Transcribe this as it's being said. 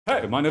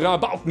Hey meine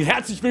Rabauken,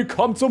 herzlich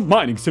willkommen zum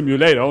Mining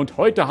Simulator und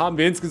heute haben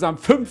wir insgesamt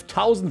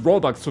 5000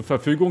 Robux zur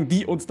Verfügung,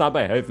 die uns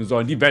dabei helfen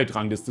sollen, die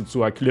Weltrangliste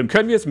zu erklimmen.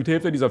 Können wir es mit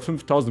Hilfe dieser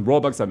 5000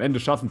 Robux am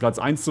Ende schaffen, Platz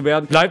 1 zu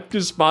werden? Bleibt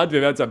gespannt,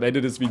 wir werden es am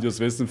Ende des Videos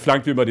wissen.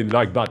 Flankt wie immer den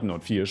Like-Button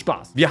und viel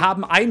Spaß. Wir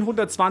haben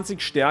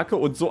 120 Stärke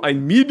und so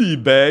ein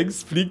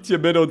Mini-Benx fliegt hier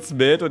mit uns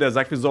mit und er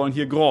sagt, wir sollen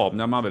hier graben.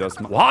 Dann machen wir das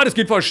mal. Wow, das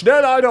geht voll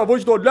schnell, Alter, wo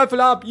ich noch einen Löffel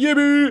habe.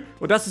 Yippie!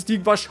 Und das ist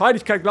die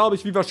Wahrscheinlichkeit, glaube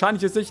ich, wie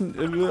wahrscheinlich ist sich ein...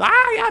 ja,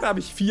 da habe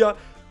ich 4...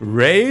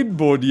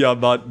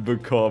 Rainbow-Diamanten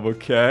bekommen,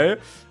 okay?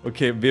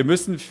 Okay, wir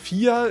müssen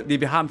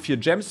wir haben 4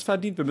 Gems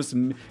verdient. Wir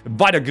müssen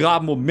weiter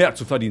graben, um mehr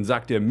zu verdienen,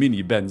 sagt der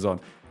Mini-Benson.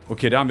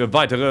 Okay, da haben wir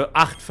weitere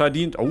 8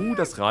 verdient. Oh,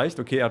 das reicht.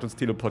 Okay, er hat uns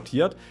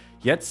teleportiert.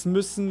 Jetzt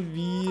müssen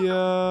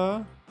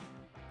wir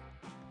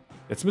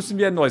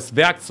ein neues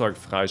Werkzeug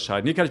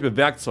freischalten. Hier kann ich mir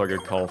Werkzeuge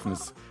kaufen.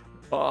 Es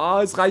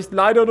reicht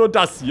leider nur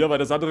das hier, weil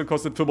das andere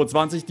kostet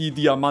 25. Die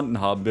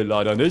Diamanten haben wir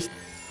leider nicht.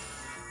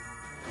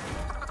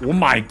 Oh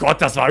mein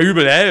Gott, das war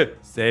übel, ey.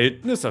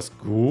 Selten, ist das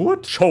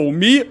gut? Show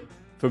me.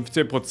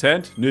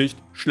 15%, nicht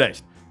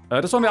schlecht.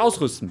 Das wollen wir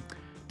ausrüsten.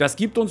 Das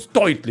gibt uns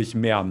deutlich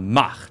mehr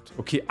Macht.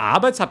 Okay,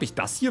 aber jetzt habe ich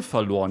das hier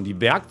verloren.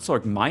 Die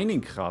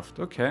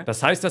Werkzeug-Mining-Kraft. Okay.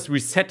 Das heißt, das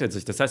resettet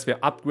sich. Das heißt,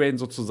 wir upgraden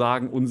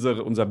sozusagen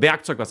unser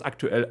Werkzeug, was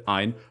aktuell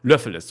ein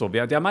Löffel ist. So,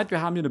 der meint,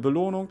 wir haben hier eine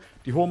Belohnung.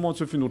 Die holen wir uns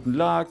 5 Minuten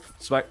lag.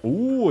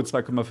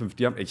 2,5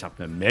 Diamanten. Ich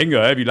habe eine Menge,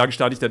 ey. Wie lange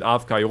starte ich denn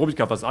AFK hier rum? Ich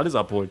kann fast alles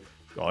abholen.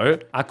 Geil.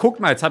 Ah, guck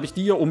mal, jetzt habe ich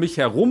die hier um mich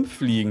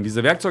herumfliegen.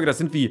 Diese Werkzeuge, das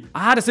sind wie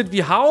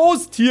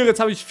Haustiere. Jetzt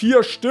habe ich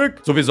 4 Stück.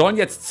 So, wir sollen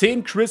jetzt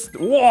 10 Crystals...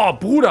 Oh,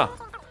 Bruder.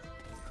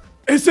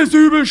 Ist es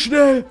übel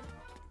schnell.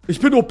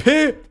 Ich bin OP.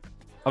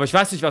 Aber ich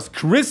weiß nicht, was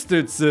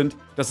Crystals sind.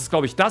 Das ist,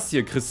 glaube ich, das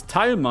hier.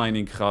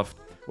 Kristall-Mining-Kraft.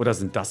 Oder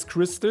sind das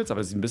Crystals? Aber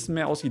das sieht ein bisschen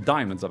mehr aus wie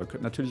Diamonds. Aber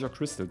könnten natürlich auch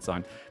Crystals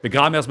sein. Wir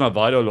graben erstmal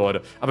weiter,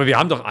 Leute. Aber wir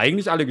haben doch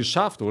eigentlich alle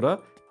geschafft, oder?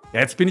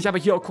 Ja, jetzt bin ich aber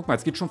hier... Oh, guck mal,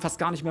 jetzt geht schon fast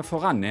gar nicht mehr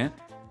voran, ne?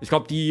 Ich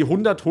glaube, die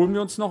 100 holen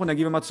wir uns noch und dann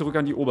gehen wir mal zurück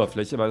an die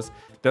Oberfläche, weil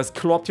das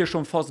kloppt hier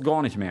schon fast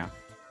gar nicht mehr.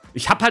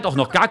 Ich habe halt auch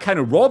noch gar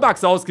keine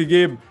Robux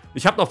ausgegeben.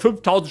 Ich habe noch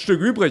 5000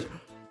 Stück übrig.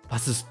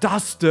 Was ist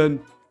das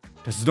denn?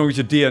 Das ist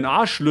irgendwelche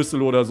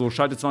DNA-Schlüssel oder so.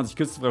 Schalte 20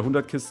 Kisten,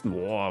 300 Kisten.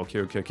 Boah,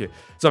 okay.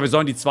 So, wir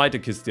sollen die zweite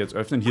Kiste jetzt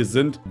öffnen. Hier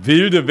sind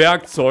wilde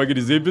Werkzeuge. Die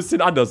sehen ein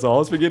bisschen anders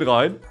aus. Wir gehen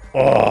rein.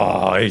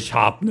 Oh, ich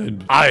habe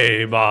einen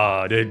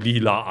Eimer. Den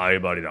lila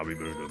Eimer. Den habe ich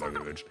mir schon immer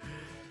gewünscht.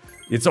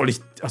 Jetzt soll ich...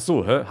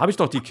 Achso, hä? Habe ich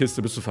doch die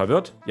Kiste. Bist du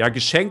verwirrt? Ja,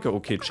 Geschenke.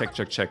 Okay, check.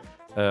 Zack.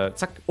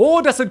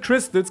 Oh, das sind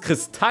Crystals.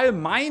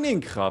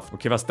 Kristall-Mining-Kraft.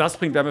 Okay, was das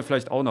bringt, werden wir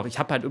vielleicht auch noch. Ich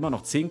habe halt immer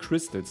noch 10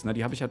 Crystals, ne?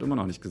 Die habe ich halt immer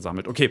noch nicht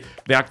gesammelt. Okay,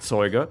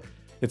 Werkzeuge.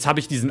 Jetzt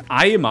habe ich diesen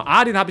Eimer.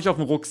 Ah, den habe ich auf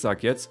dem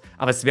Rucksack jetzt.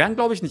 Aber es werden,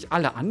 glaube ich, nicht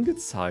alle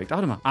angezeigt.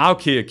 Warte mal. Ah,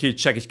 okay,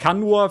 check. Ich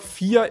kann nur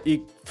 4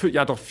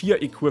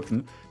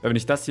 equippen. Weil wenn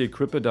ich das hier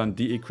equippe, dann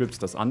de-equips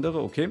das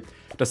andere, okay?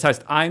 Das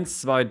heißt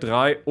 1, 2,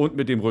 3 und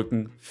mit dem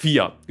Rücken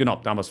 4. Genau,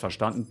 da haben wir es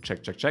verstanden.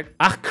 Check.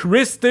 Ach,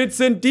 Crystals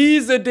sind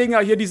diese Dinger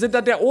hier. Die sind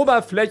an der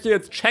Oberfläche.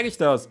 Jetzt check ich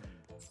das.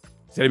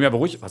 Seht ihr mir aber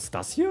ruhig. Was ist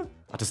das hier?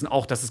 Ach, das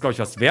ist, glaube ich,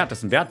 was wert.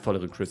 Das sind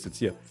wertvollere Crystals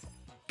hier.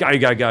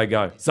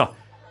 Geil. So.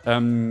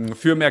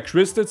 Für mehr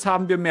Crystals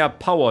haben wir mehr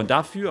Power. Und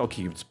dafür,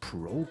 okay, gibt es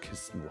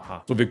Pro-Kisten.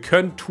 Oha. So, wir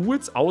können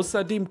Tools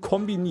außerdem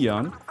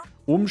kombinieren,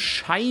 um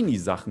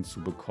Shiny-Sachen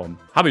zu bekommen.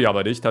 Habe ich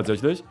aber nicht,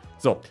 tatsächlich.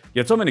 So,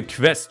 jetzt sollen wir eine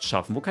Quest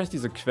schaffen. Wo kann ich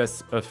diese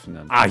Quest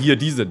öffnen? Ah, hier,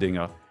 diese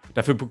Dinger.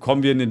 Dafür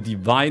bekommen wir einen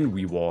Divine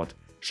Reward.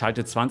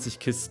 Schalte 20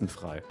 Kisten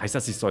frei. Heißt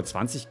das, ich soll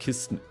 20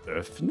 Kisten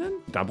öffnen?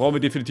 Da brauchen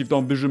wir definitiv noch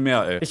ein bisschen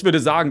mehr, ey. Ich würde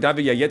sagen, da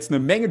wir ja jetzt eine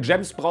Menge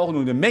Gems brauchen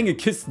und eine Menge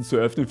Kisten zu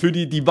öffnen für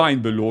die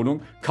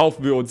Divine-Belohnung,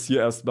 kaufen wir uns hier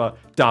erstmal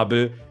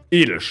Double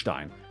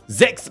Edelstein.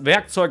 6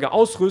 Werkzeuge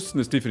ausrüsten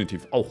ist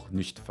definitiv auch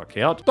nicht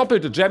verkehrt.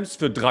 Doppelte Gems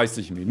für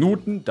 30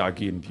 Minuten. Da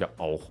gehen wir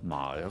auch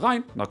mal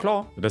rein. Na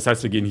klar. Das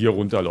heißt, wir gehen hier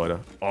runter, Leute.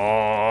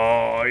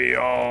 Oh,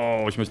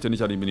 yo. Ich möchte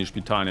nicht an dem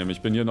Minispiel teilnehmen.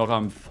 Ich bin hier noch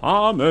am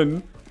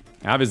Farmen.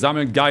 Ja, wir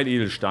sammeln geil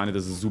Edelsteine.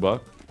 Das ist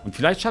super. Und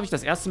vielleicht schaffe ich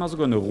das erste Mal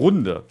sogar eine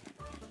Runde.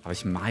 Aber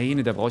ich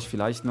meine, da brauche ich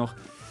vielleicht noch...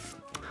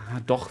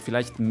 Doch,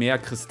 vielleicht mehr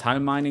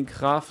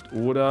Kristall-Mining-Kraft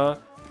oder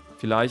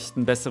vielleicht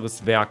ein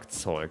besseres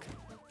Werkzeug.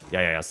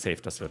 Ja, safe,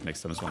 das wird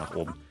nichts. Da müssen wir nach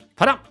oben.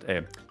 Verdammt,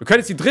 ey. Wir können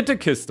jetzt die dritte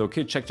Kiste.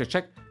 Okay, check.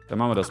 Dann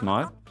machen wir das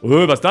mal.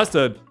 Oh, was ist das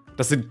denn?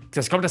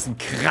 Ich glaube, das sind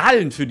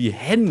Krallen für die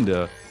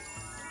Hände.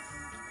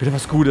 Bitte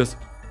was Gutes.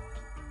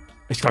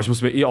 Ich glaube, ich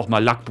muss mir auch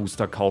mal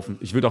Lackbooster kaufen.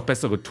 Ich würde auch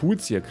bessere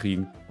Tools hier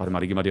kriegen. Warte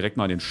mal, die gehen wir direkt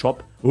mal in den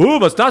Shop. Oh,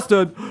 was ist das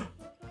denn?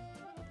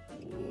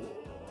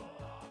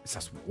 Ist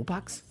das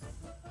Robux?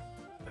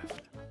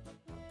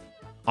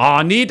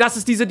 Ah, nee, das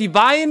ist diese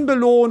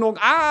Divine-Belohnung.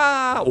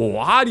 Ah,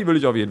 oha, die will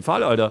ich auf jeden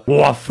Fall, Alter.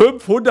 Boah,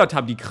 500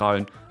 haben die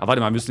Krallen. Aber warte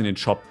mal, wir müssen in den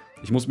Shop.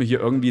 Ich muss mir hier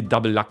irgendwie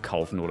Double Luck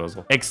kaufen oder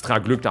so. Extra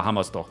Glück, da haben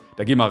wir es doch.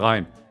 Da gehen wir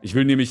rein. Ich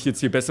will nämlich jetzt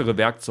hier bessere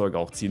Werkzeuge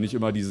auch ziehen, nicht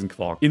immer diesen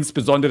Quark.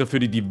 Insbesondere für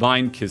die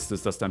Divine-Kiste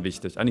ist das dann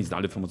wichtig. Ah, die sind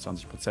alle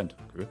 25%.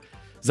 Okay.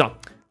 So,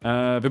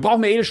 wir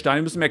brauchen mehr Edelsteine,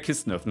 wir müssen mehr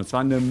Kisten öffnen. Und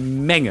zwar eine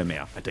Menge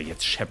mehr. Alter,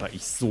 jetzt schepper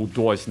ich so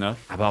durch, ne?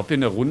 Aber ob wir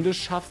eine Runde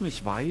schaffen,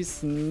 ich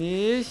weiß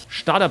nicht.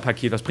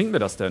 Starterpaket, was bringt mir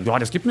das denn? Ja,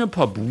 das gibt mir ein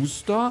paar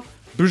Booster.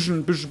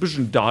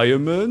 Bisschen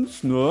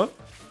Diamonds, ne?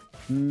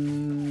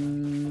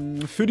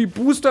 Für die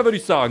Booster würde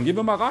ich sagen, gehen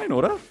wir mal rein,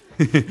 oder?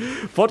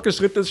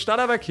 Fortgeschrittenes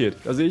Starterpaket,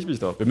 da sehe ich mich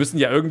doch. Wir müssen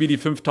ja irgendwie die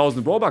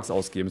 5000 Robux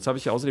ausgeben. Jetzt habe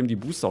ich ja außerdem die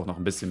Booster auch noch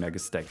ein bisschen mehr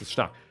gestackt. Ist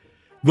stark.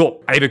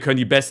 So, ey, wir können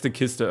die beste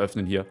Kiste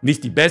öffnen hier.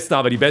 Nicht die beste,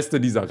 aber die beste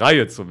in dieser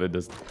Reihe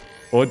zumindest.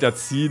 Und da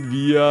ziehen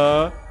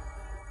wir...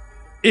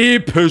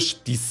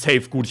 Episch. Die ist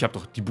safe gut. Ich habe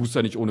doch die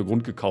Booster nicht ohne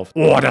Grund gekauft.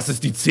 Oh, das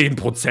ist die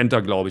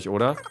 10%er, glaube ich,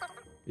 oder?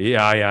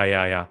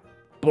 Ja.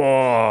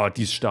 Boah,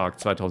 die ist stark.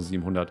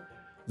 2700.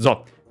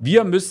 So,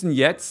 wir müssen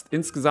jetzt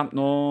insgesamt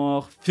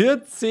noch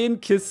 14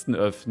 Kisten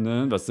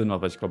öffnen. Was sind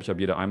noch? Weil ich glaube, ich habe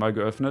jede einmal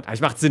geöffnet. Aber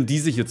ich macht Sinn,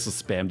 diese hier zu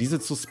spammen.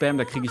 Diese zu spammen,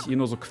 da kriege ich eh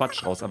nur so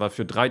Quatsch raus. Aber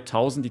für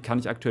 3000, die kann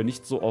ich aktuell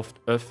nicht so oft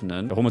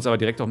öffnen. Da holen wir uns aber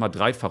direkt auch mal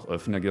dreifach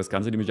öffnen. Da geht das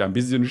Ganze nämlich ein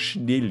bisschen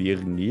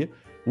schneller. Nee.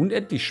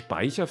 Unendlich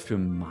Speicher für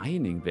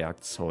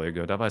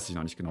Mining-Werkzeuge. Da weiß ich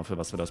noch nicht genau, für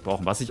was wir das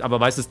brauchen. Was ich aber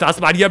weiß, ist, dass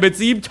man hier mit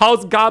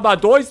 7000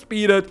 km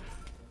durchspeedet.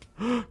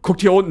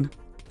 Guckt hier unten.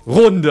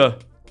 Runde.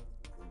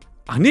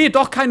 Ach nee,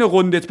 doch keine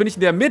Runde. Jetzt bin ich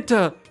in der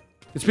Mitte.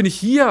 Jetzt bin ich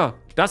hier.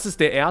 Das ist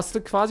der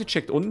erste quasi.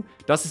 Checkt unten.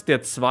 Das ist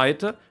der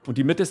zweite. Und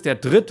die Mitte ist der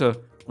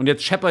dritte. Und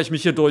jetzt schepper ich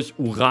mich hier durch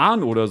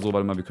Uran oder so.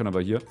 Warte mal, wir können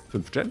aber hier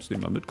 5 Gems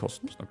nehmen wir mit.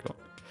 Kostenlos, na klar.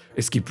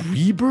 Es gibt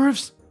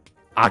Rebirths.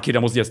 Ah, okay,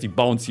 da muss ich erst die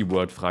Bouncy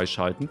World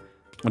freischalten.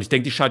 Und ich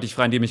denke, die schalte ich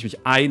frei, indem ich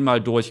mich einmal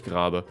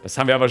durchgrabe. Das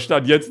haben wir aber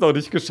Stand jetzt noch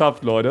nicht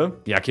geschafft, Leute.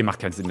 Ja, okay, macht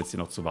keinen Sinn, jetzt hier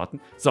noch zu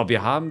warten. So,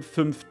 wir haben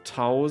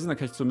 5000. Dann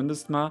kann ich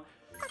zumindest mal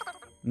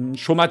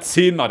schon mal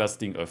 10 Mal das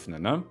Ding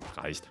öffnen, ne?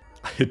 Reicht.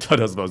 Alter,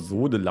 das war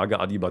so eine lange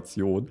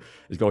Animation.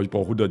 Ich glaube, ich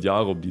brauche 100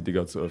 Jahre, um die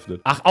Dinger zu öffnen.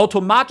 Ach,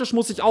 automatisch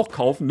muss ich auch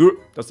kaufen? Nö,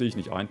 das sehe ich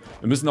nicht ein.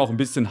 Wir müssen auch ein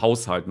bisschen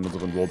haushalten mit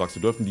unseren Robux.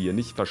 Wir dürfen die hier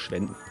nicht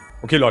verschwenden.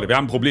 Okay, Leute, wir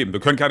haben ein Problem. Wir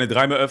können keine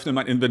 3 mehr öffnen.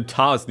 Mein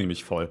Inventar ist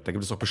nämlich voll. Da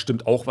gibt es doch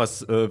bestimmt auch was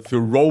für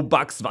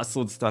Robux. Was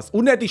uns das?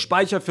 Unendlich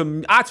Speicher für...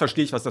 Ah, jetzt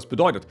verstehe ich, was das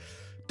bedeutet.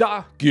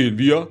 Da gehen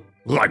wir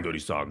rein, würde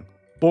ich sagen.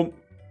 Bumm.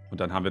 Und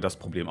dann haben wir das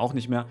Problem auch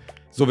nicht mehr.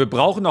 So, wir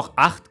brauchen noch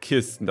 8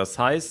 Kisten. Das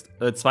heißt,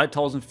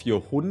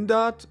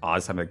 2400. Ah,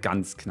 das haben wir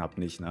ganz knapp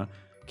nicht, ne?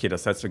 Okay,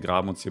 das heißt, wir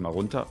graben uns hier mal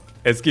runter.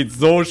 Es geht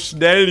so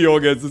schnell,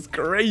 Junge. Es ist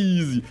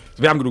crazy.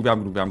 Wir haben genug.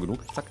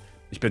 Zack.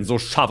 Ich bin so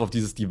scharf auf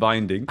dieses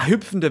Divine-Ding. Ah,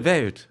 hüpfende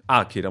Welt.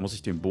 Ah, okay, da muss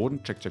ich den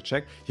Boden. Check.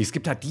 Hier, es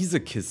gibt halt diese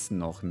Kisten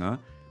noch, ne?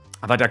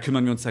 Aber da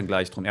kümmern wir uns dann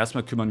gleich drum.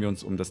 Erstmal kümmern wir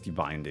uns um das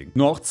Divine-Ding.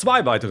 Noch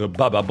 2 weitere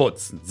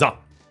Bababutzen. So.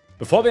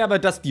 Bevor wir aber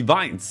das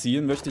Divine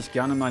ziehen, möchte ich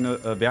gerne meine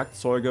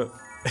Werkzeuge...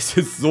 Es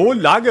ist so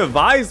lange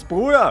weiß,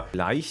 Bruder.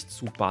 Leicht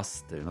zu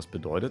basteln. Was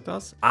bedeutet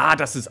das? Ah,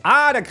 das ist...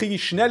 Ah, da kriege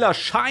ich schneller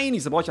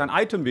Shinies. Da brauche ich ein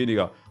Item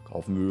weniger.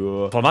 Kaufen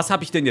wir... Von was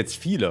habe ich denn jetzt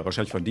viele?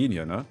 Wahrscheinlich von denen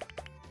hier, ne?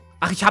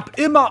 Ach, ich habe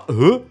immer...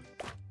 Hä?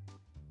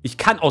 Ich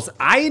kann aus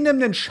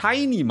einem einen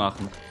Shiny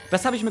machen.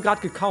 Das habe ich mir gerade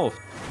gekauft.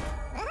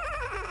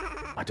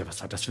 Alter,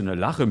 was hat das für eine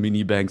Lache,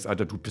 Mini-Banks?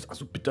 Alter, du bist...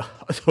 Also bitte...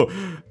 Also,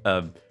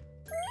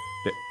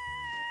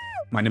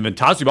 mein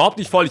Inventar ist überhaupt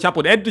nicht voll. Ich habe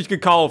unendlich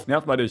gekauft.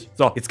 Nervt mal nicht.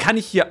 So, jetzt kann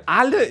ich hier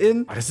alle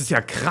in... Oh, das ist ja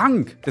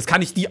krank. Jetzt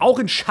kann ich die auch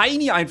in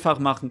Shiny einfach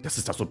machen. Das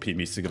ist das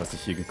OP-mäßige, was ich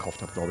hier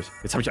gekauft habe, glaube ich.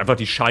 Jetzt habe ich einfach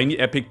die Shiny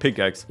Epic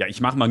Pickaxe. Ja,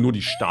 ich mache mal nur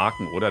die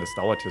starken, oder? Das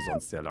dauert hier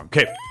sonst sehr lang.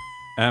 Okay.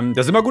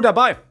 Da sind wir gut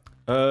dabei.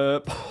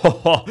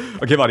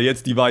 Okay, warte.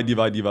 Jetzt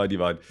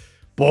Divine.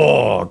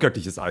 Boah,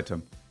 göttliches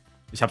Item.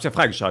 Ich habe es ja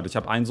freigeschaltet. Ich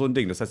habe so ein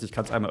Ding. Das heißt, ich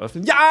kann es einmal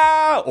öffnen.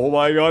 Ja! Oh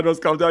mein Gott,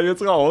 was kommt da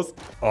jetzt raus?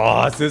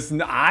 Oh, es ist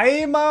ein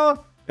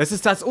Eimer. Es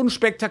ist das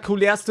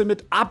unspektakulärste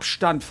mit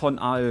Abstand von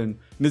allen.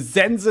 Eine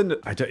Sense.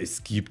 Alter,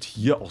 es gibt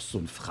hier auch so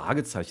ein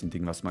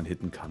Fragezeichen-Ding, was man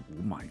hitten kann.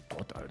 Oh mein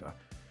Gott, Alter.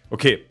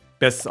 Okay,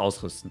 bestes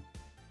Ausrüsten.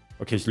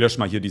 Okay, ich lösche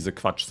mal hier diese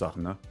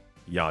Quatsch-Sachen, ne?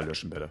 Ja,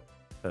 löschen bitte.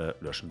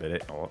 Löschen bitte.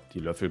 Oh, die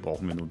Löffel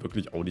brauchen wir nun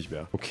wirklich auch nicht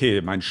mehr.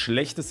 Okay, mein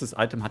schlechtestes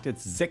Item hat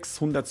jetzt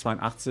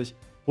 682.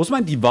 Wo ist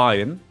mein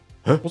Divine?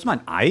 Hä? Wo ist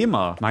mein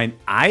Eimer? Mein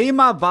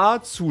Eimer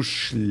war zu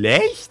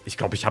schlecht? Ich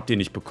glaube, ich habe den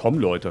nicht bekommen,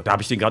 Leute. Da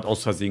habe ich den gerade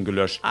aus Versehen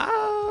gelöscht. Ah.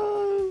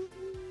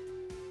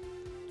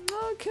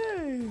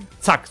 Okay.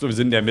 Zack, so, wir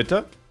sind in der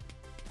Mitte.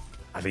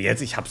 Also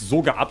jetzt, ich habe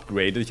so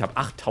geupgradet. Ich habe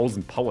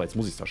 8000 Power. Jetzt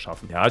muss ich es doch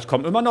schaffen. Ja, ich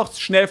komme immer noch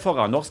schnell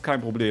voran. Noch ist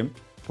kein Problem.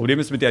 Problem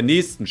ist mit der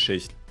nächsten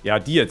Schicht. Ja,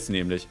 die jetzt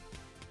nämlich.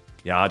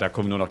 Ja, da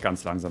kommen wir nur noch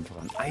ganz langsam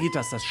voran.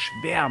 Alter, ist das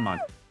schwer, Mann.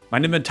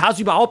 Mein Inventar ist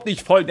überhaupt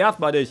nicht voll. Nervt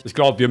mal nicht. Ich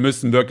glaube, wir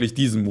müssen wirklich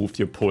diesen Move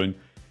hier pullen.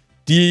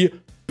 Die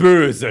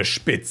böse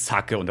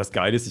Spitzhacke. Und das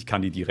Geile ist, ich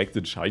kann die direkt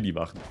in Shiny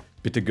machen.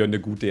 Bitte gönne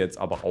gute jetzt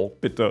aber auch.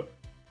 Bitte.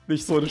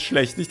 Nicht so eine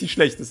schlecht, nicht die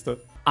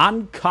schlechteste.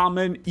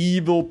 Uncommon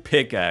Evil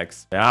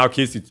Pickaxe. Ja,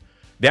 okay,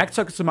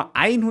 Werkzeug ist immer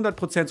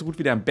 100% so gut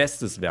wie dein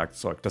bestes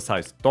Werkzeug. Das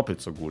heißt,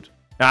 doppelt so gut.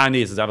 Ja,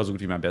 nee, es ist einfach so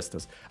gut wie mein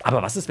bestes.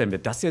 Aber was ist, wenn wir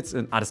das jetzt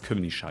in... Ah, das können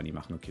wir nicht shiny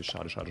machen. Okay,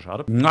 schade.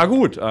 Na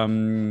gut, ja,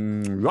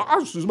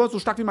 es ist immer so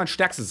stark wie mein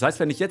stärkstes. Das heißt,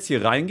 wenn ich jetzt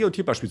hier reingehe und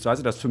hier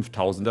beispielsweise das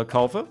 5000er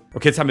kaufe.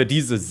 Okay, jetzt haben wir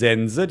diese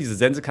Sense. Diese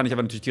Sense kann ich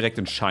aber natürlich direkt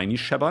in shiny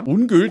scheppern.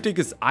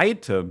 Ungültiges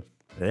Item.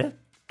 Hä?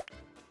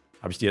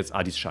 Habe ich die jetzt...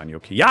 Ah, die ist shiny,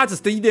 okay. Ja, jetzt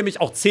ist die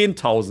nämlich auch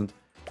 10.000.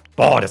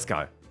 Boah, das ist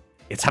geil.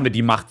 Jetzt haben wir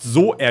die Macht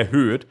so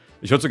erhöht.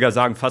 Ich würde sogar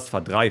sagen, fast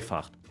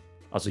verdreifacht.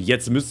 Also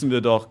jetzt müssen wir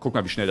doch... Guck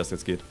mal, wie schnell das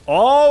jetzt geht.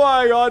 Oh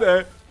mein Gott,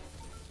 ey.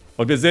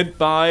 Und wir sind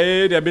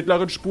bei der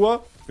mittleren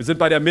Spur. Wir sind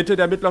bei der Mitte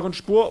der mittleren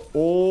Spur.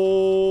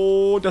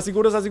 Oh, das sieht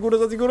gut aus, das sieht gut aus,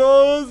 das sieht gut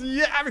aus.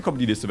 Ja, wir kommen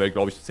in die nächste Welt,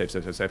 glaube ich. Safe,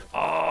 safe, safe, safe.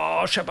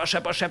 Oh, Shepard,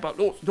 Shepard, Shepard.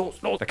 Los, los,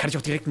 los. Da kann ich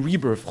auch direkt einen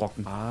Rebirth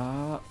rocken.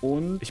 Ah,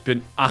 und ich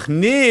bin... Ach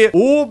nee,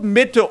 oben,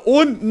 Mitte,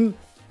 unten.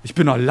 Ich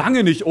bin noch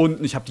lange nicht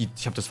unten. Ich hab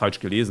das falsch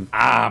gelesen.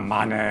 Ah,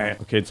 Mann, ey.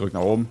 Okay, zurück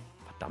nach oben.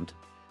 Verdammt.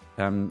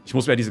 Ich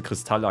muss mir diese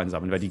Kristalle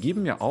einsammeln, weil die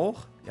geben mir auch...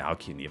 Ja,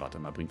 okay, nee, warte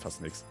mal, bringt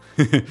fast nichts.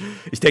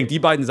 Ich denke, die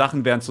beiden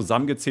Sachen werden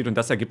zusammengezählt und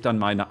das ergibt dann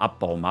meine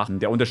Abbaumacht.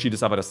 Der Unterschied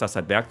ist aber, dass das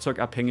halt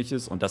werkzeugabhängig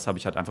ist und das habe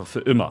ich halt einfach für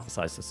immer. Das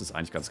heißt, das ist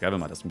eigentlich ganz geil,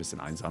 wenn man das ein bisschen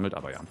einsammelt,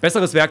 aber ja.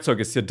 Besseres Werkzeug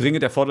ist hier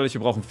dringend erforderlich.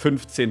 Wir brauchen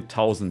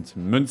 15.000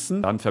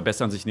 Münzen. Dann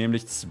verbessern sich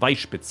nämlich 2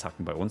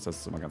 Spitzhacken bei uns. Das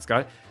ist immer ganz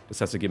geil.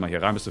 Das heißt, wir gehen mal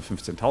hier rein, bis wir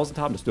 15.000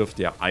 haben. Das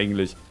dürfte ja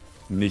eigentlich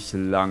nicht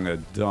lange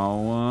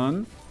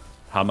dauern.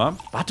 Hammer.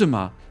 Warte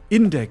mal.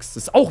 Index,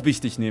 das ist auch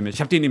wichtig nämlich.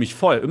 Ich habe den nämlich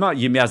voll. Immer,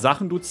 je mehr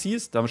Sachen du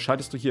ziehst, dann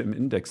schaltest du hier im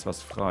Index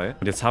was frei.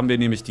 Und jetzt haben wir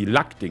nämlich die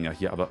Lackdinger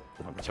hier, aber...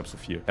 Oh mein Gott, ich habe so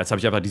viel. Jetzt habe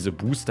ich einfach diese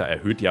Booster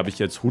erhöht. Die habe ich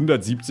jetzt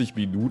 170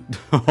 Minuten.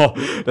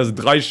 Das sind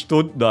 3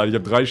 Stunden da. Ich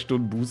habe 3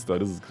 Stunden Booster.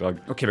 Das ist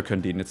krank. Okay, wir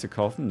können den jetzt hier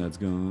kaufen. Let's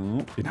go.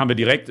 Den haben wir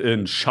direkt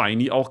in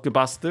Shiny auch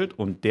gebastelt.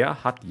 Und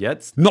der hat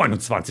jetzt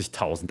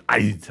 29.000.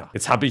 Alter.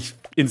 Jetzt habe ich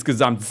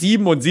insgesamt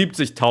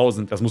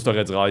 77.000. Das muss doch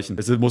jetzt reichen.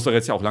 Das muss doch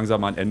jetzt ja auch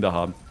langsam mal ein Ende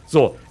haben.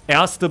 So,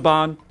 erste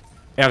Bahn.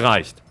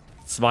 Erreicht.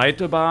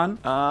 Zweite Bahn.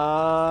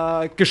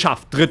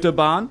 Geschafft. Dritte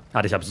Bahn.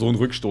 Warte, ich habe so einen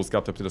Rückstoß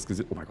gehabt. Habt ihr das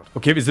gesehen? Oh mein Gott.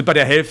 Okay, wir sind bei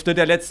der Hälfte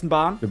der letzten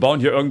Bahn. Wir bauen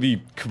hier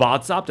irgendwie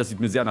Quarz ab. Das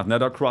sieht mir sehr nach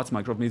Nether-Quarz,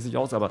 Minecraft-mäßig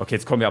aus. Aber okay,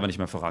 jetzt kommen wir aber nicht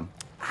mehr voran.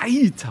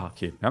 Alter.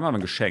 Okay, wir haben aber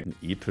ein Geschenk. Einen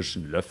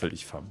epischen Löffel.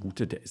 Ich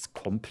vermute, der ist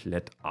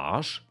komplett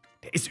Arsch.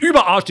 Der ist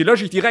überarsch, die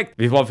lösche ich direkt.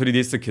 Wir brauchen für die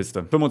nächste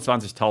Kiste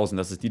 25.000.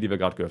 Das ist die, die wir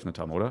gerade geöffnet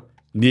haben, oder?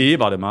 Nee,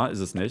 warte mal, ist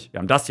es nicht. Wir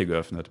haben das hier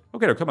geöffnet.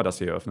 Okay, dann können wir das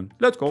hier öffnen.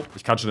 Let's go.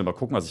 Ich kann schon immer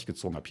gucken, was ich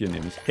gezogen habe. Hier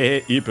nämlich.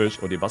 Hey, episch.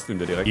 Oh, den basteln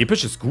wir direkt.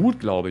 Episch ist gut,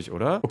 glaube ich,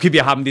 oder? Okay,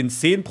 wir haben den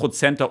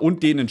 10%er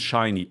und den in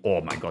Shiny. Oh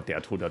mein Gott, der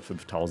hat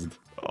 105.000.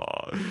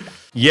 Oh.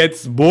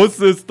 Jetzt muss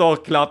es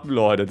doch klappen,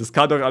 Leute. Das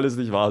kann doch alles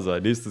nicht wahr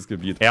sein. Nächstes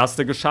Gebiet.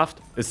 Erste geschafft.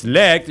 Es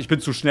laggt. Ich bin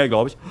zu schnell,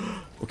 glaube ich.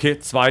 Okay,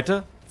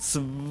 zweite.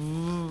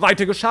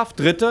 Zweite geschafft.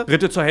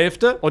 Dritte zur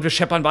Hälfte. Und wir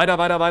scheppern weiter.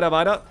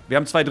 Wir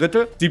haben 2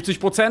 Drittel.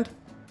 70%.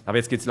 Aber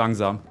jetzt geht's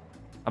langsam.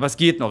 Aber es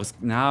geht noch.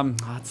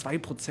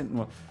 2%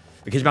 nur.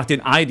 Okay, ich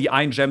mache die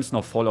einen Gems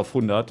noch voll auf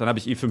 100. Dann habe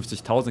ich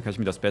 50.000. Kann ich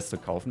mir das Beste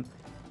kaufen.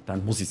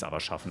 Dann muss ich es aber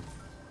schaffen.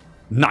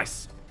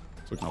 Nice.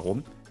 Zurück nach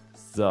oben.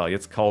 So,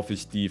 jetzt kaufe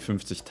ich die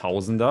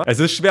 50.000er. Es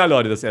ist schwer,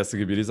 Leute, das erste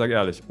Gebiet. Ich sage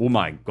ehrlich. Oh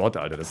mein Gott,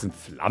 Alter. Das sind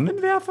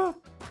Flammenwerfer?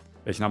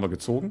 Welchen haben wir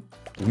gezogen?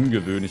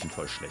 Ungewöhnlichen,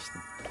 voll schlechten.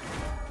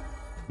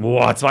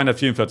 Boah,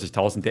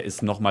 244.000. Der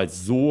ist nochmal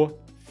so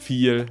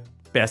viel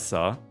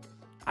besser.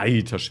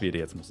 Alter Schwede,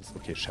 jetzt muss es.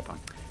 Okay, scheppern.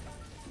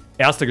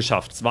 Erste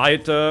geschafft.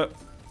 Zweite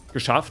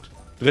geschafft.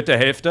 Dritte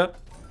Hälfte.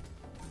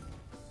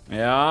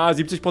 Ja,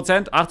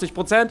 70%,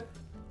 80%.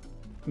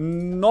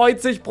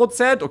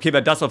 90%. Okay,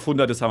 wenn das auf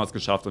 100 ist, haben wir es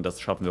geschafft. Und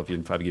das schaffen wir auf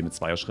jeden Fall. Wir gehen mit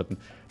 2er Schritten.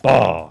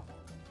 Boah.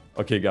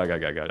 Okay,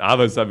 geil.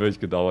 Aber es hat wirklich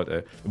gedauert,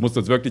 ey. Wir mussten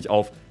uns wirklich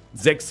auf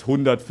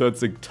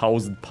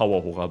 640.000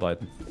 Power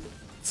hocharbeiten.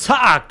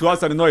 Zack, du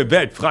hast eine neue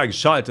Welt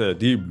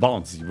freigeschaltet. Die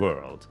Bouncy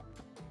World.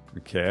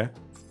 Okay.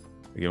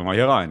 Dann gehen wir mal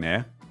hier rein,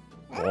 ne?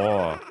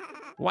 Oh.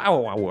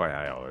 Wow.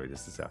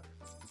 Das ist ja...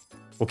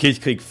 Okay,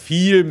 ich krieg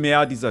viel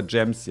mehr dieser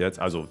Gems jetzt.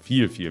 Also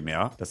viel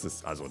mehr.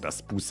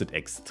 Das boostet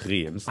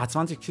extrem.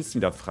 20 Kisten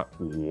wieder frei.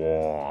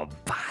 Wow,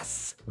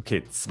 was?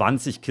 Okay,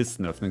 20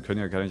 Kisten öffnen können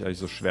ja gar nicht eigentlich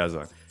so schwer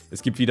sein.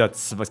 Es gibt ja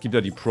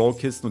die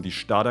Pro-Kisten und die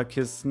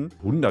Starter-Kisten.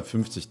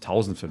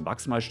 150.000 für einen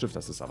Wachsmalstift,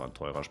 das ist aber ein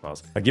teurer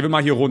Spaß. Dann gehen wir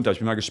mal hier runter. Ich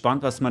bin mal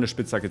gespannt, was meine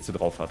Spitzhacke jetzt hier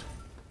drauf hat.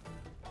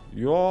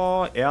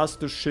 Ja,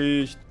 erste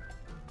Schicht.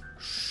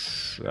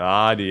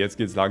 Nee, jetzt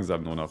geht's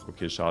langsam nur noch.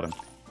 Okay, schade.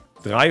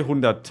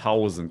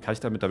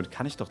 300.000. Damit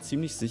kann ich doch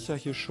ziemlich sicher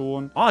hier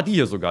schon... Die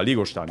hier sogar,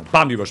 Lego-Steine.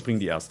 Bam, die überspringen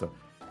die erste.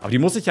 Aber die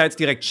muss ich ja jetzt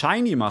direkt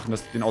shiny machen.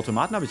 Den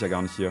Automaten habe ich ja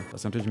gar nicht hier.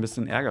 Das ist natürlich ein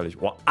bisschen ärgerlich.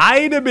 Oh,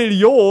 1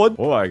 Million!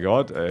 Oh mein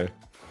Gott, ey.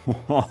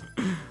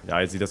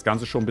 Ja, jetzt sieht das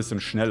Ganze schon ein bisschen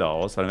schneller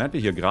aus. Weil wenn wir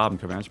hier graben,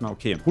 können wir eigentlich mal...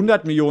 Okay,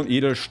 100 Millionen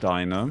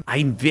Edelsteine.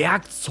 Ein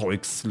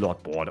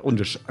Werkzeugslot. Boah,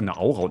 und eine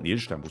Aura und ein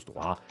Edelsteinboost.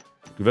 Oh,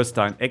 du wirst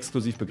dein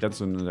exklusiv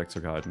begrenztes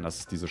Werkzeug erhalten. Das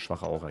ist diese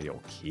schwache Aura hier.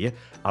 Okay,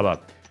 aber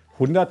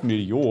 100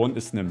 Millionen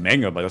ist eine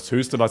Menge. Weil das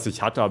Höchste, was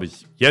ich hatte, habe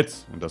ich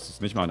jetzt. Und das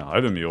ist nicht mal eine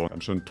halbe Million.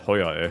 Ganz schön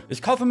teuer, ey.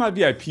 Ich kaufe mal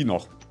VIP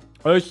noch.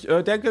 Ich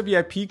denke,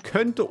 VIP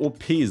könnte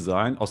OP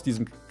sein, aus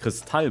diesem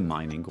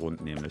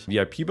Kristall-Mining-Grund nämlich.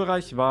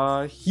 VIP-Bereich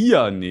war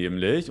hier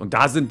nämlich. Und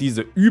da sind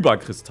diese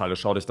Überkristalle.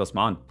 Schaut euch das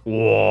mal an.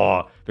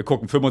 Oh, wir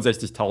gucken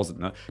 65.000,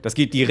 ne? Das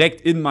geht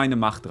direkt in meine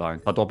Macht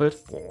rein. Verdoppelt.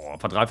 Boah,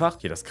 verdreifacht.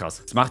 Okay, das ist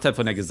krass. Es macht halt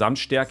von der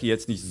Gesamtstärke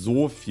jetzt nicht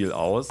so viel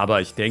aus.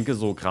 Aber ich denke,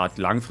 so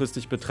gerade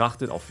langfristig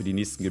betrachtet, auch für die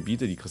nächsten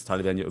Gebiete, die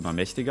Kristalle werden ja immer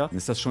mächtiger, dann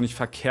ist das schon nicht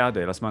verkehrt,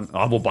 ey. Dass man...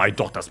 wobei,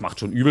 doch, das macht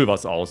schon übel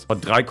was aus. Von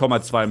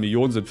 3,2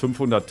 Millionen sind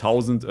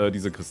 500.000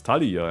 diese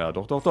Kristalle hier. Ja,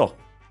 doch.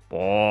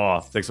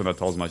 Boah,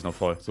 600.000 mache ich noch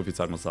voll. So viel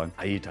Zeit muss sein.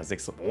 Alter,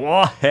 600.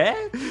 Boah, hä?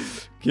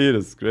 Okay,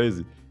 das ist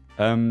crazy.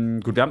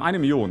 Gut, wir haben 1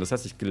 Million. Das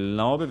heißt, ich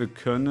glaube, wir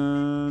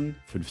können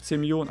 15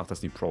 Millionen. Ach,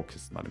 das sind die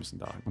Pro-Kisten. Warte, müssen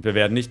da hin. Und wir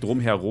werden nicht drum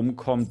herum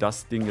kommen,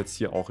 das Ding jetzt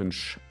hier auch in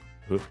Shiny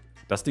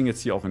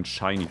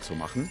zu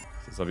machen.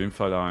 Das ist auf jeden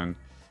Fall ein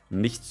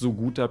nicht so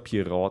guter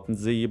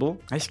Piratensäbel.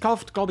 Ich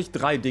kaufe, glaube ich,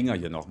 3 Dinger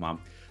hier nochmal.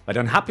 Weil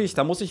dann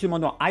muss ich immer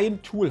nur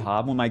ein Tool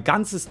haben und mein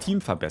ganzes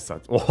Team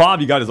verbessert. Oha,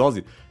 wie geil das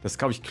aussieht. Das ist,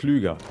 glaube ich,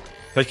 klüger.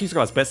 Vielleicht krieg ich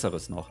sogar was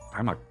Besseres noch.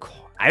 Einmal,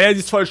 Alter, die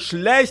ist voll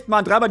schlecht,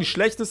 Mann. 3-mal die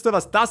schlechteste.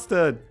 Was ist das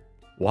denn?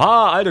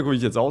 Oha, Alter, guck, wie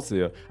ich jetzt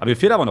aussehe. Aber mir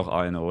fehlt aber noch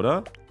eine,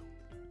 oder?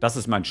 Das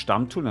ist mein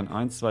Stammtool. Dann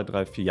 1, 2,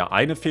 3, 4. Ja,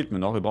 eine fehlt mir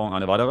noch. Wir brauchen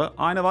eine weitere.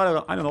 Eine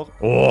noch.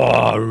 Oh,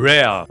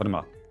 rare. Warte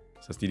mal.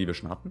 Ist das die wir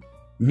schon hatten?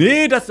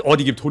 Nee,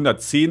 die gibt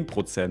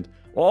 110%.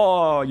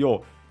 Oh,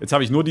 jo. Jetzt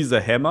habe ich nur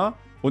diese Hämmer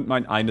und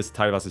mein eines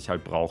Teil, was ich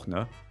halt brauche,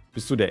 ne?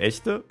 Bist du der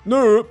Echte?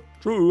 Nö.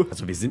 True.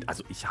 Also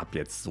ich habe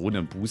jetzt so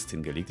einen Boost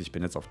hingelegt. Ich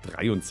bin jetzt auf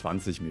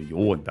 23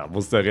 Millionen. Da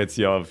muss doch jetzt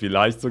hier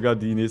vielleicht sogar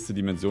die nächste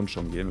Dimension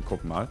schon gehen. Wir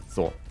gucken mal.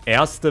 So,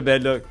 erste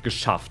Welle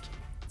geschafft.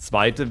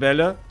 Zweite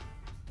Welle.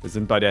 Wir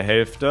sind bei der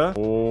Hälfte.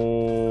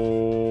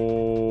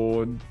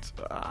 Und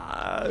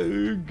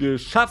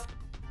geschafft.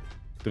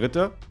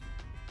 Dritte.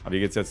 Aber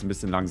hier geht es jetzt ein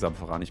bisschen langsam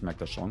voran. Ich merke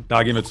das schon.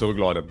 Da gehen wir zurück,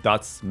 Leute.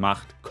 Das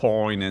macht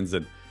keinen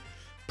Sinn.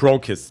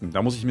 Pro-Kisten.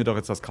 Da muss ich mir doch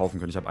jetzt was kaufen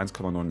können. Ich habe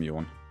 1,9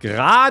 Millionen.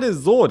 Gerade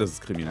so. Das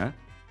ist kriminell.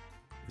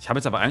 Ich habe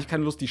jetzt aber eigentlich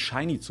keine Lust, die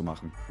Shiny zu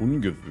machen.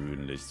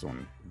 Ungewöhnlich. So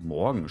ein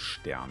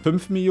Morgenstern.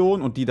 5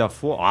 Millionen und die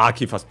davor. Ah,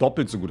 okay, fast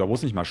doppelt so gut. Da wo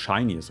es nicht mal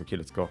Shiny ist. Okay,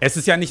 let's go. Es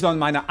ist ja nicht nur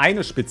meine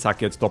eine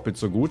Spitzhacke jetzt doppelt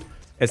so gut.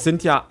 Es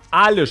sind ja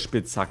alle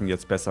Spitzhacken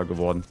jetzt besser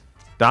geworden.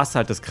 Das ist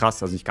halt das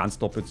Krasse. Also nicht ganz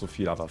doppelt so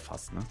viel, aber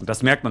fast. Ne? Und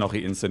das merkt man auch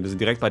hier instant. Wir sind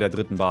direkt bei der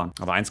 3. Bahn.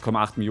 Aber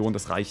 1,8 Millionen,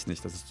 das reicht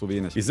nicht. Das ist zu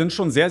wenig. Die sind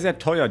schon sehr, sehr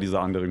teuer, diese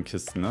anderen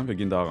Kisten. Ne? Wir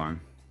gehen da rein.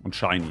 Und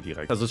Shiny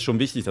direkt. Also ist schon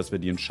wichtig, dass wir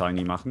die in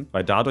Shiny machen.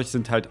 Weil dadurch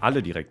sind halt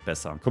alle direkt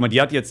besser. Guck mal,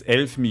 die hat jetzt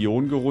 11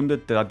 Millionen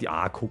gerundet.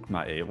 Guck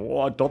mal, ey.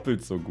 Boah,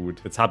 doppelt so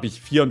gut. Jetzt habe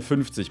ich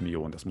 54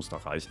 Millionen. Das muss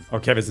doch reichen.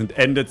 Okay, wir sind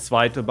Ende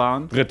 2.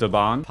 Bahn. 3.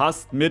 Bahn.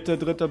 Passt Mitte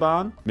 3.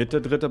 Bahn.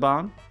 Mitte 3.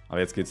 Bahn. Aber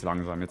jetzt geht's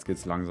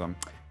langsam.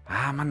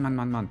 Ah,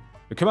 Mann.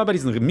 Wir können mal bei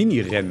diesen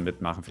Mini-Rennen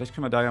mitmachen. Vielleicht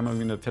können wir da ja mal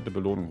irgendwie eine fette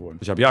Belohnung holen.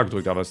 Ich habe ja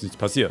gedrückt, aber es ist nichts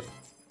passiert.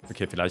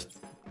 Okay, vielleicht.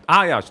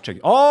 Ah, ja, ich check.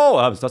 Oh,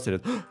 was ist das denn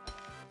jetzt?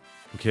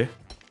 Okay.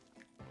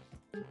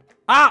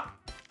 Ah!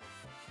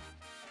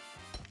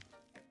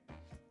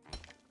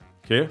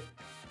 Okay.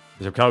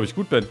 Ich habe keine Ahnung, ob ich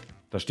gut bin.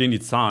 Da stehen die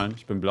Zahlen.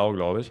 Ich bin blau,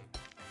 glaube ich.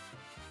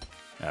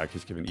 Ja, okay,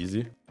 ich gewinne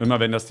easy. Immer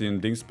wenn das den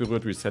Dings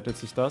berührt, resettet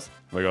sich das.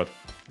 Oh mein Gott.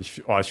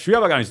 Ich fühle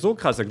aber gar nicht so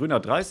krass. Der Grüne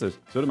hat 30.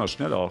 Das wird immer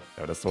schneller auch.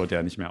 Ja, das sollte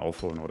er nicht mehr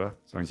aufholen, oder?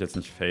 Solange ich jetzt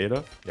nicht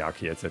faile. Ja,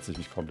 okay, jetzt setze ich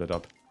mich komplett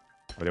ab.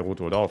 Aber der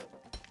Rote holt auf.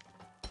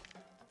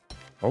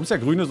 Warum ist der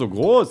Grüne so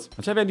groß?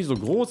 Manchmal werden die so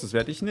groß, das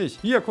werde ich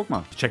nicht. Hier, guck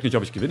mal. Ich check nicht,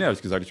 ob ich gewinne,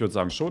 ehrlich gesagt. Ich würde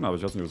sagen schon, aber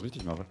ich weiß nicht, ob ich es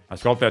richtig mache.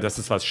 Ich glaube, das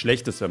ist was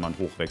Schlechtes, wenn man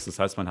hochwächst. Das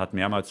heißt, man hat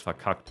mehrmals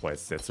verkackt. Boah,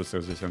 jetzt ist das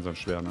sich langsam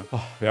schwer, ne? Oh,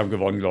 wir haben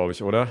gewonnen, glaube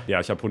ich, oder? Ja,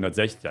 ich habe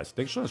 160. Ja, ich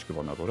denke schon, dass ich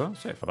gewonnen habe, oder?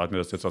 Safe. Hat mir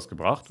das jetzt was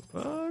gebracht?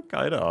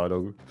 Keine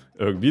Ahnung.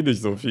 Irgendwie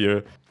nicht so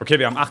viel. Okay,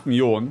 wir haben 8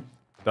 Millionen.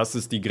 Das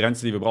ist die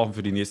Grenze, die wir brauchen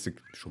für die nächste...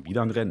 Schon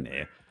wieder ein Rennen?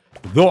 Nee.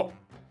 So.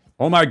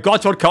 Oh mein Gott,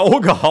 ich hab K.O.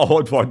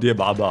 gehauen von dem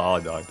Hammer.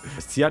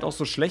 Das zieht halt auch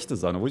so schlechte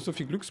Sachen, wo ich so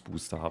viel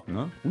Glücksbooster habe,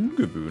 ne?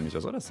 Ungewöhnlich,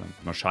 was soll das sein?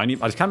 Mal Shiny.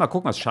 Also ich kann mal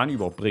gucken, was Shiny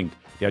überhaupt bringt.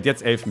 Der hat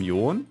jetzt 11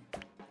 Millionen.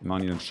 Wir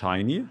machen ihn in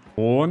Shiny.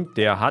 Und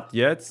der hat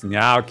jetzt...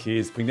 Ja, okay,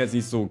 es bringt jetzt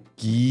nicht so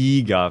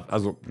giga...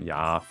 Also,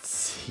 ja,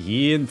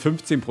 10,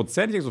 15%. Ich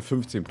denke so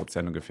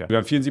 15% ungefähr. Wir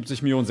haben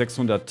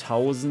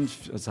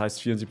 74.600.000. Das heißt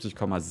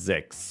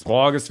 74,6.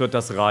 Borges wird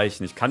das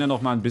reichen. Ich kann ja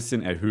noch mal ein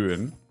bisschen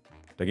erhöhen.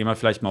 Da gehen wir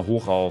vielleicht mal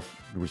hoch auf...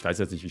 Ich weiß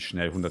jetzt nicht, wie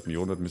schnell. 100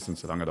 Millionen wird ein bisschen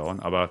zu lange dauern.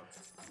 Aber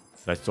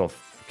vielleicht so auf...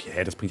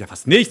 Okay, das bringt ja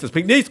fast nichts. Das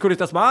bringt nichts. Guckt euch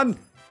das mal an.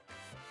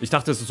 Ich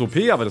dachte, das ist OP,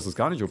 aber das ist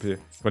gar nicht OP.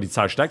 Weil die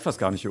Zahl steigt fast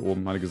gar nicht hier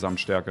oben, meine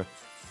Gesamtstärke.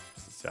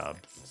 Das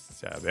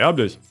ist ja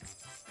erbärmlich.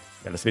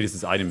 Ja, lass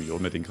wenigstens 1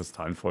 Million mit den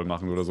Kristallen voll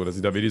machen oder so. Das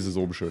sieht da wenigstens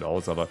so schön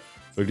aus. Aber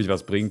wirklich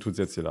was bringen tut es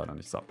jetzt hier leider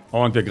nicht. So.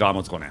 Und wir graben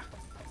uns runter.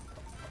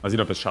 Mal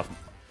sehen, ob wir es schaffen.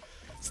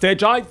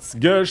 Stage 1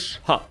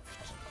 geschafft.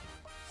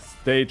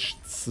 Stage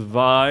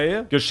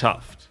 2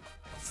 geschafft.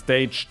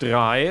 Stage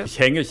 3. Ich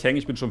hänge,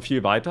 ich bin schon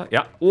viel weiter.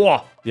 Ja, oh,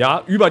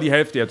 ja, über die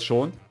Hälfte jetzt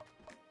schon.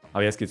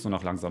 Aber jetzt geht es nur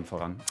noch langsam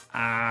voran.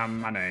 Ah,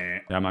 Mann,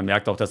 ey. Ja, man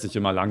merkt auch, dass ich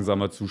immer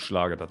langsamer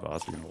zuschlage. Das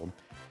war's wiederum.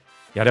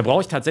 Ja, da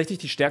brauche ich tatsächlich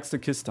die stärkste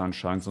Kiste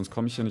anscheinend, sonst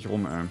komme ich hier nicht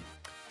rum, ey.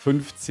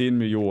 15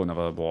 Millionen,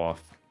 aber boah.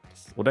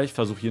 Oder ich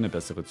versuche hier eine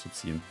bessere zu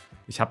ziehen.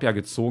 Ich habe ja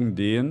gezogen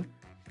den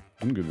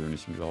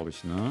ungewöhnlichen, glaube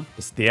ich, ne?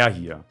 Das ist der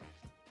hier.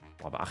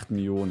 Boah, aber 8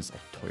 Millionen ist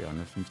auch teuer,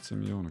 ne? 15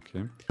 Millionen,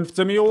 okay.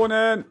 15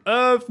 Millionen!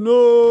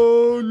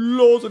 Öffnen!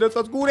 Los, und jetzt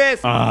was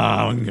Gutes!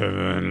 Ah,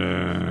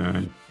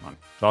 ungewöhnlich. Mann,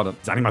 schade.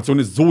 Diese Animation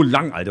ist so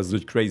lang, Alter. Das ist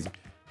wirklich crazy.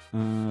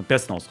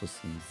 Besten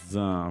ausrüsten. So,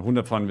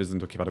 100 von, wir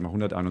sind, okay, warte mal,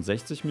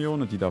 161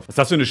 Millionen und die darf... Was ist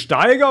das für eine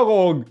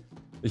Steigerung?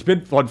 Ich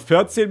bin von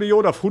 14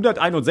 Millionen auf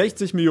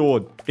 161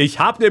 Millionen. Ich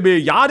habe eine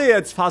Milliarde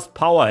jetzt fast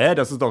Power. Hä?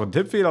 Das ist doch ein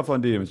Tippfehler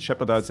von dem.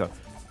 Shepard, da ist ja...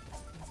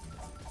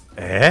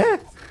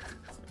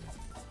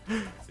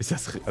 Ist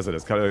das... Also,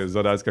 das kann...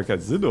 Da ist gar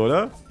keinen Sinn,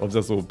 oder? Warum ist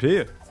das so OP?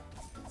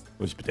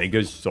 Und ich denke,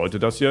 ich sollte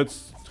das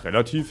jetzt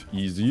relativ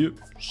easy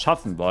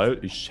schaffen,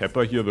 weil ich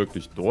schepper hier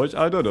wirklich durch,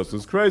 Alter. Das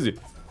ist crazy.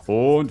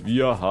 Und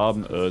wir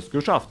haben es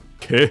geschafft.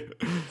 Okay.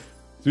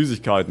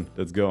 Süßigkeiten.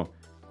 Let's go.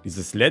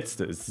 Dieses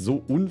letzte ist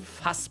so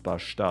unfassbar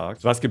stark.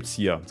 So, was gibt's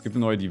hier? Es gibt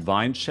eine neue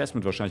Divine Chest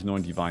mit wahrscheinlich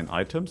neuen Divine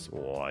Items.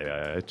 Oh,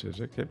 ja,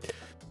 okay.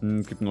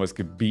 Es gibt ein neues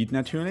Gebiet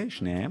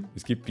natürlich. Ne?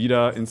 Es gibt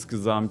wieder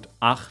insgesamt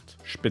 8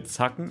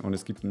 Spitzhacken und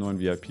es gibt einen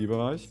neuen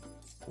VIP-Bereich.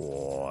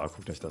 Boah,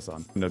 guckt euch das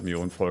an. 100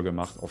 Millionen voll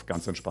gemacht auf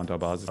ganz entspannter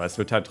Basis. Aber es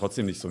wird halt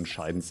trotzdem nicht so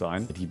entscheidend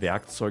sein. Die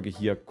Werkzeuge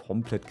hier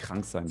komplett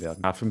krank sein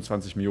werden.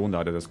 25 Millionen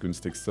leider das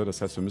günstigste. Das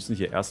heißt, wir müssen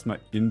hier erstmal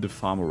in the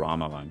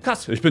Farmorama rein.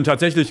 Krass, ich bin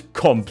tatsächlich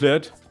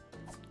komplett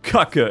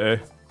kacke, ey.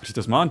 Guck ich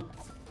das mal an.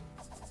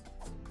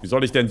 Wie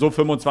soll ich denn so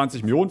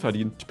 25 Millionen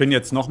verdienen? Ich bin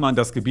jetzt nochmal in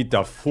das Gebiet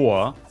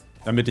davor,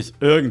 damit ich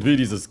irgendwie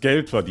dieses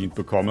Geld verdient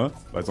bekomme.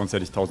 Weil sonst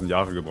hätte ich 1000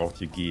 Jahre gebraucht.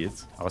 Hier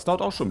geht's. Aber es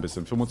dauert auch schon ein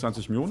bisschen.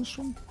 25 Millionen ist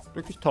schon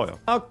wirklich teuer.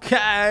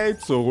 Okay,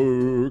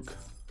 zurück.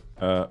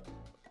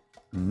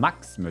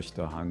 Max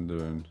möchte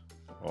handeln.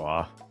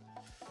 Boah.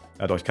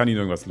 Ja doch, ich kann Ihnen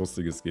irgendwas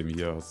Lustiges geben.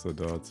 Hier hast du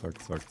da.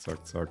 Zack, zack,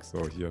 zack, zack.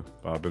 So, hier.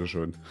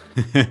 Bitteschön.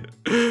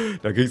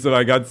 Da kriegst du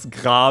meinen ganzen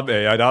Kram,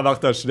 ey. Ja, da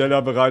macht er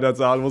schneller bereit, als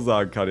er Hallo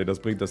sagen kann. Ey, das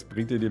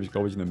bringt dir nämlich,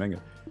 glaube ich, eine Menge.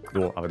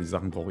 So, aber die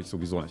Sachen brauche ich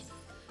sowieso nicht.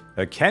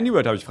 Candy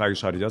World habe ich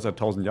freigeschaltet. Ja, seit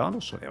 1000 Jahren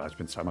noch schon. Ey, ich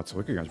bin zweimal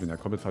zurückgegangen. Ich bin ja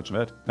komplett falschen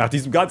Welt. Nach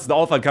diesem ganzen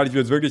Aufwand kann ich mir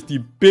jetzt wirklich die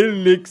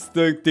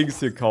billigste Dings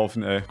hier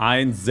kaufen, ey.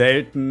 Ein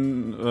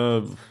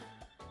selten,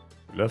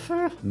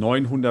 Löffel?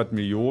 900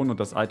 Millionen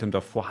und das Item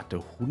davor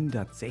hatte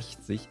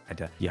 160.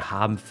 Alter, wir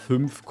haben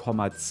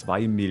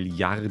 5,2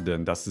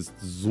 Milliarden. Das ist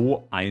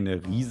so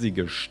eine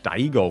riesige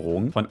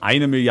Steigerung. Von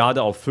 1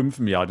 Milliarde auf 5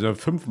 Milliarden.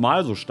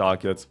 5-mal so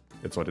stark jetzt.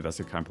 Jetzt sollte das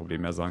hier kein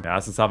Problem mehr sein. Ja,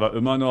 es ist aber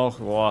immer noch,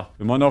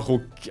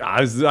 okay.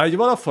 Ja, es ist eigentlich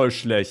immer noch voll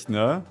schlecht,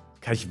 ne?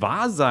 Kann nicht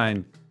wahr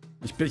sein.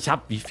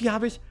 Wie viel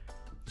habe ich?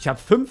 Ich habe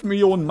 5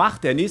 Millionen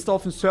Macht. Der nächste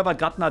auf dem Server hat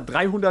gerade mal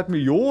 300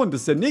 Millionen.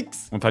 Das ist ja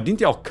nix. Und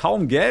verdient ja auch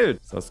kaum Geld.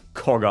 Das ist das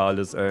Kogger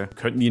alles, ey.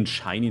 Könnten die einen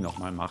Shiny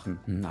nochmal machen.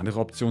 Andere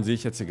Option sehe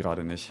ich jetzt hier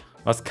gerade nicht.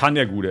 Was kann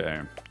der Gute,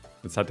 ey?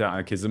 Jetzt hat der,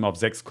 okay, sind wir auf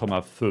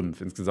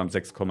 6,5. Insgesamt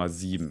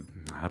 6,7.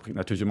 Na, bringt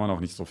natürlich immer noch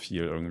nicht so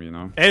viel irgendwie,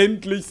 ne?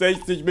 Endlich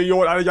 60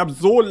 Millionen. Alter, ich habe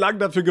so lange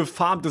dafür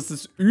gefarmt. Das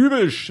ist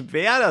übel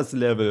schwer, das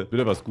Level.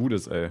 Wieder was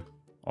Gutes, ey.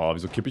 Oh,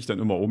 wieso kippe ich denn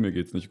immer um? Mir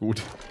geht's nicht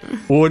gut.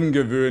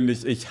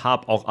 Ungewöhnlich. Ich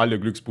habe auch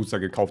alle Glücksbooster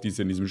gekauft, die es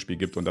in diesem Spiel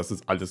gibt. Und das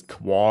ist alles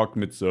Quark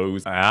mit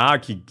Soos. Ja,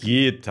 okay,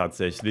 geht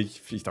tatsächlich.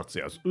 Ich dachte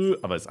zuerst,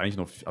 aber ist eigentlich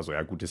noch... Also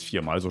ja, gut, ist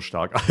 4-mal so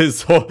stark.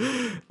 Also,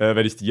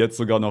 wenn ich die jetzt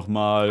sogar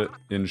nochmal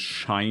in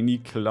Shiny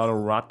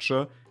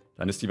klatsche,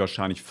 dann ist die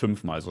wahrscheinlich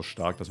 5-mal so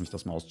stark. Lass mich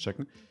das mal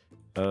auschecken.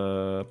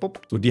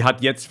 So, die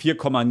hat jetzt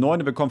 4,9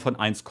 und bekommt von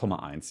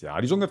 1,1. Ja,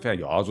 die ist ungefähr,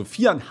 ja, so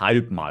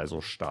 4,5-mal so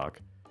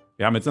stark.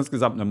 Wir haben jetzt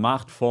insgesamt eine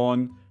Macht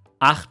von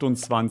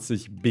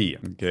 28B.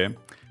 Okay.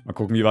 Mal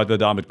gucken, wie weit wir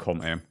damit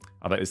kommen, ey.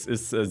 Aber es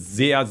ist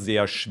sehr,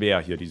 sehr schwer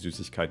hier, die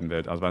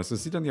Süßigkeitenwelt. Also, was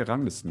sieht dann hier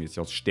ranglistenmäßig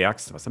aus?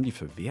 Stärkste. Was haben die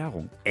für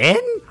Währung? N?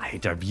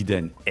 Alter, wie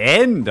denn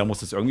N? Da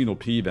muss es irgendwie ein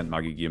OP-Event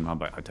mal gegeben haben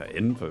bei Alter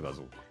N.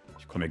 Also,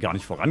 ich komme ja gar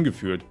nicht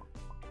vorangeführt.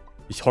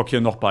 Ich hocke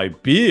hier noch bei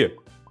B.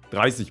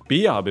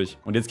 30B habe ich.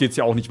 Und jetzt geht es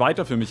ja auch nicht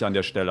weiter für mich an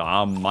der Stelle.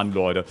 Ah, Mann,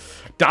 Leute.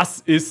 Das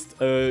ist,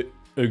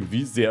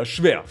 irgendwie sehr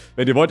schwer.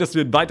 Wenn ihr wollt, dass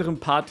wir einen weiteren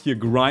Part hier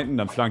grinden,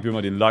 dann flankt wie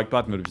immer den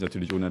Like-Button, würde mich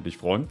natürlich unendlich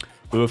freuen.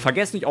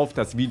 Vergesst nicht auf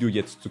das Video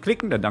jetzt zu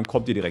klicken, denn dann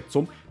kommt ihr direkt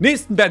zum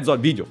nächsten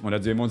Benson-Video. Und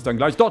dann sehen wir uns dann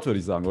gleich dort, würde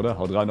ich sagen, oder?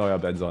 Haut rein, euer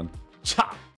Benson. Ciao!